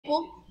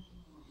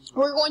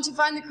we're going to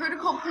find the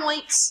critical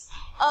points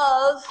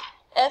of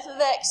f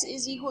of x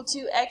is equal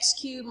to x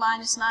cubed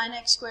minus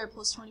 9x squared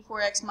plus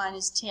 24x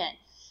minus 10.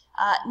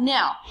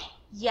 Now,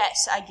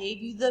 yes, I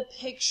gave you the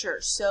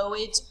picture, so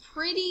it's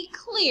pretty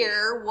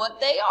clear what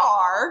they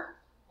are.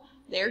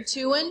 They're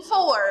 2 and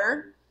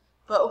 4,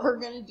 but we're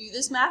going to do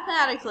this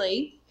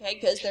mathematically, okay,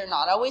 because they're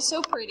not always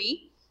so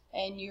pretty,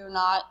 and you're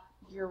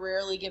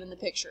rarely given the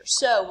picture.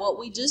 So what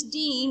we just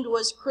deemed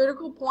was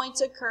critical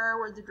points occur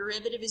where the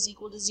derivative is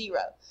equal to 0.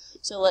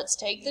 So let's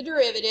take the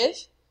derivative.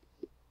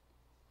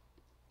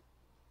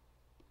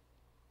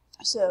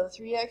 So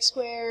 3x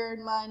squared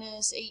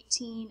minus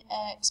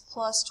 18x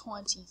plus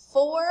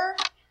 24.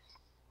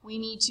 We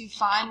need to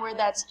find where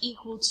that's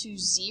equal to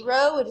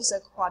 0. It is a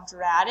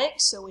quadratic,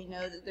 so we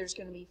know that there's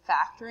going to be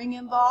factoring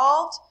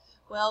involved.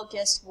 Well,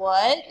 guess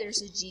what?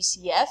 There's a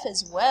GCF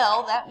as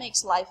well. That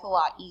makes life a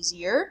lot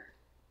easier.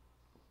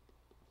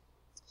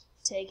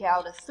 Take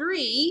out a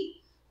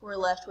 3. We're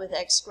left with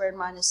x squared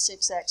minus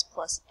 6x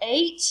plus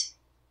 8.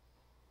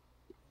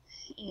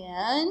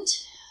 And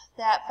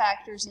that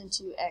factors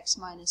into x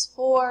minus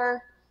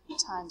 4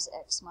 times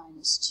x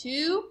minus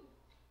 2.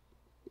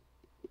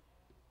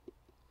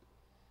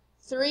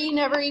 3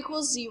 never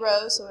equals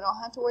 0, so we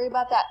don't have to worry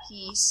about that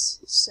piece.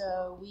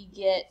 So we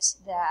get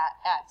that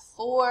at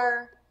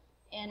 4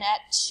 and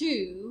at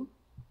 2,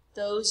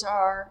 those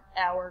are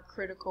our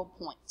critical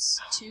points.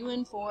 2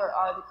 and 4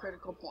 are the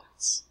critical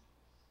points.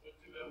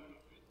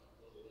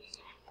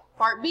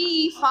 Part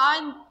B,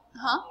 find,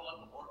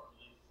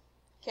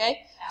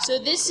 Okay, so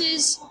this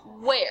is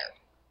where,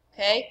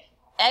 okay?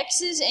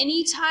 X is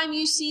anytime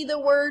you see the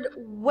word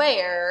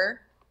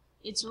where,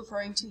 it's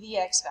referring to the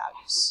x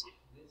values.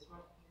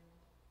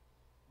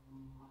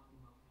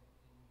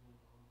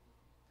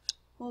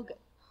 Well, good.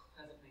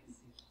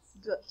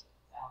 Good.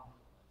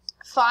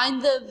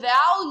 Find the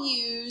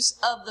values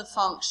of the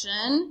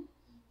function,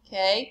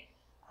 okay?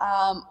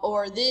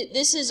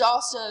 This is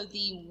also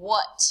the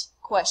what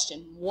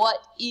question. What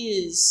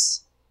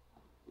is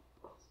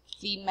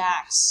the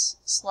max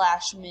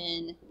 /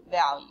 min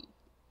value?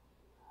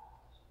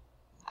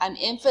 I'm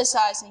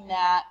emphasizing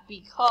that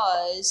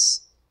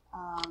because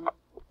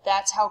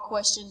that's how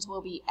questions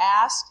will be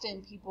asked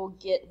and people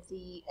get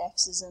the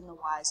x's and the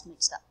y's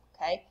mixed up,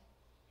 okay?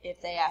 If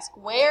they ask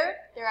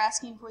where, they're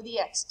asking for the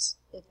x's.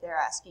 If they're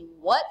asking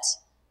what,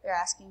 they're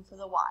asking for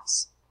the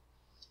y's.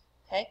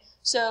 Okay,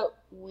 so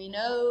we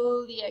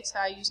know the x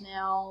values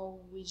now.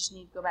 We just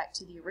need to go back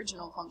to the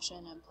original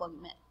function and plug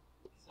them in.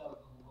 So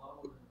the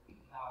lower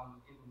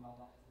value given by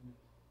that is the minimum,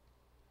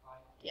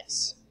 right?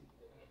 Yes.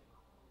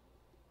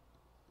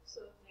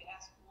 So if they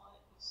ask what,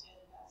 you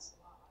said that's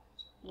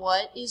y.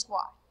 What is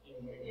y?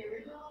 The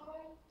original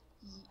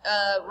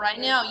way? Right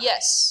now,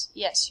 yes.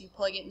 Yes, you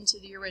plug it into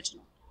the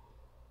original.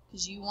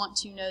 Because you want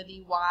to know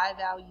the y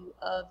value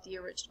of the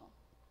original.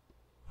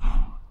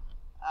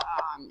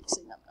 I'm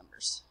mixing up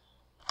numbers.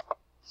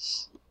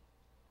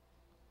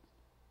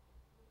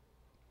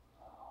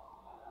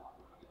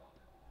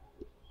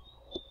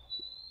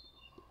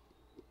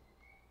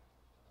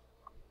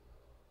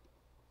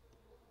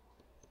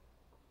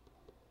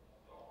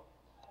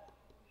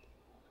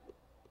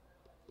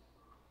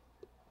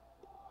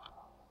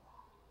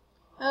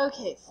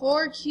 Okay,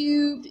 4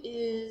 cubed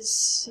is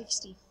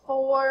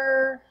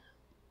 64.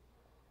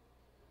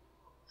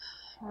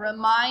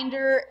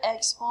 Reminder,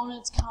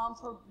 exponents come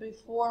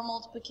before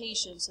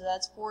multiplication, so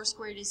that's 4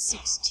 squared is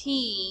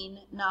 16,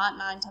 not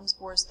 9 times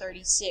 4 is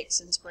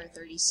 36, and square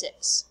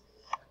 36.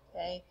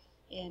 Okay,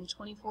 and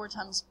 24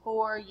 times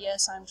 4,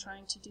 yes, I'm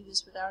trying to do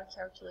this without a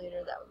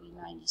calculator, that would be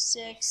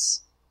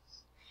 96.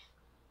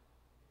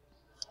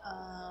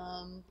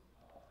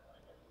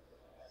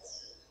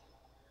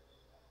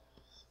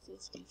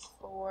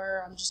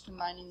 54, I'm just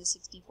combining the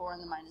 64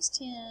 and the minus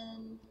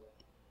 10.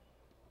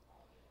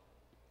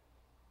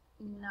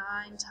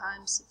 9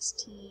 times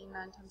 16,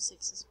 9 times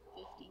 6 is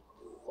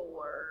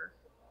 54.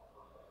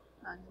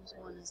 9 times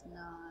 1 is 9.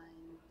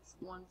 It's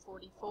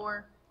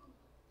 144.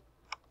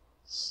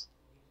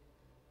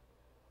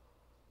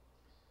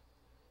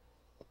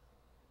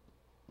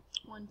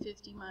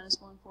 $150 minus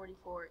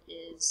 144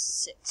 is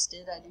 6.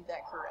 Did I do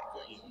that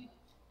correctly?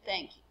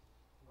 Thank you.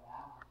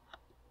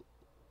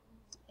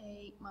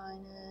 8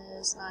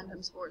 minus 9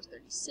 times 4 is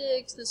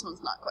 36. This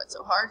one's not quite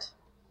so hard.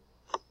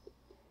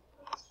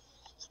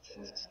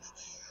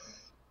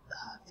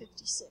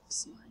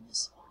 56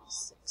 minus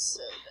 46.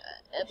 So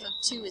the f of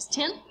 2 is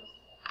 10.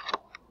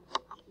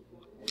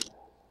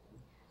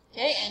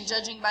 Okay, and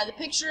judging by the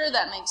picture,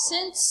 that makes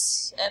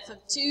sense. F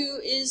of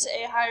 2 is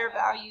a higher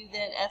value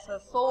than f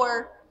of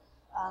 4.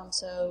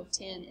 So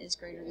 10 is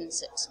greater than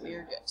 6. We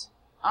are good.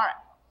 All right.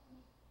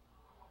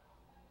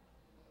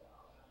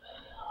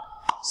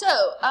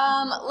 So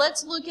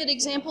let's look at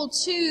example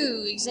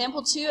 2.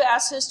 Example 2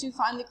 asks us to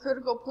find the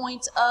critical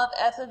points of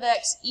f of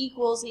x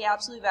equals the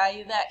absolute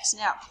value of x.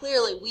 Now,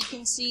 clearly, we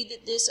can see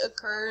that this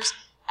occurs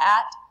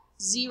at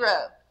 0.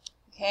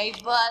 Okay,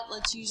 but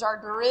let's use our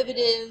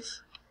derivative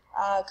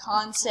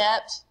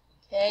concept.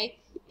 Okay,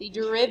 The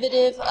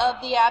derivative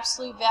of the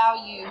absolute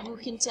value. Who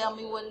can tell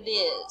me what it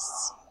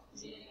is?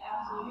 Yep.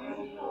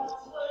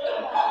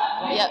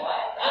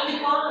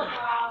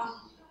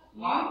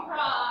 U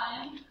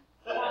prime.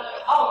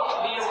 Oh,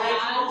 the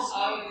original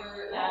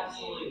over the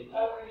absolute.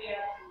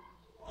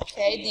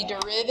 Okay, the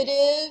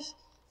derivative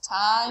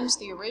times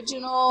the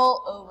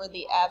original over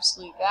the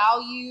absolute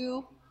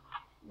value.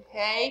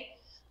 Okay.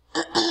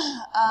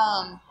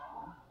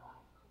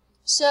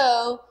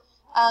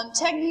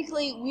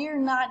 Technically, we're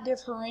not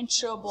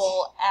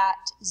differentiable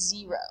at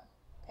 0.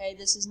 Okay,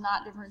 this is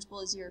not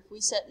differentiable at 0. If we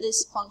set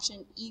this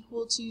function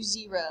equal to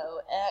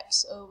 0,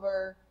 x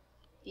over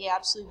the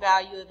absolute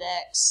value of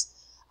x.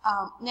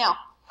 Now,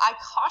 I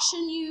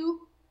caution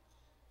you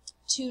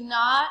to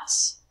not,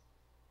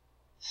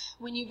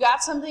 when you've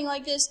got something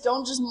like this,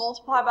 don't just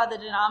multiply by the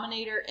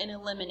denominator and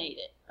eliminate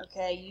it.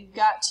 Okay, you've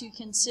got to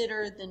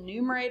consider the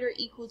numerator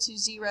equal to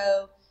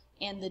 0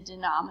 and the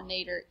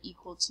denominator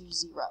equal to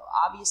 0.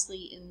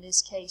 Obviously, in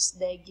this case,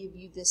 they give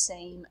you the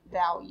same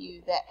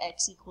value, that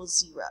x equals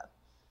 0.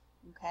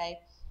 Okay,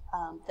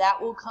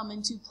 that will come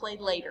into play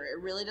later. It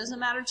really doesn't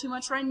matter too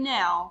much right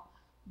now,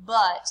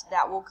 but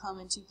that will come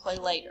into play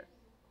later.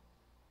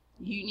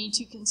 You need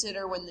to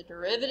consider when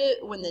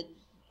the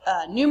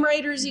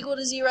numerator is equal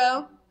to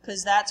 0,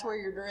 because that's where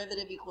your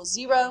derivative equals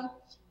 0,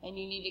 and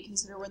you need to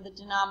consider when the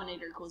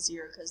denominator equals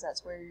 0, because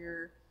that's where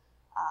your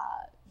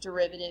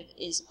derivative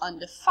is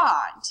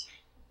undefined.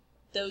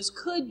 Those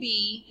could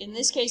be, in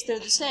this case they're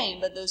the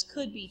same, but those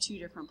could be two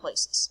different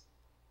places.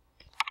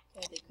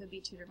 Okay, they could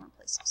be two different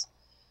places.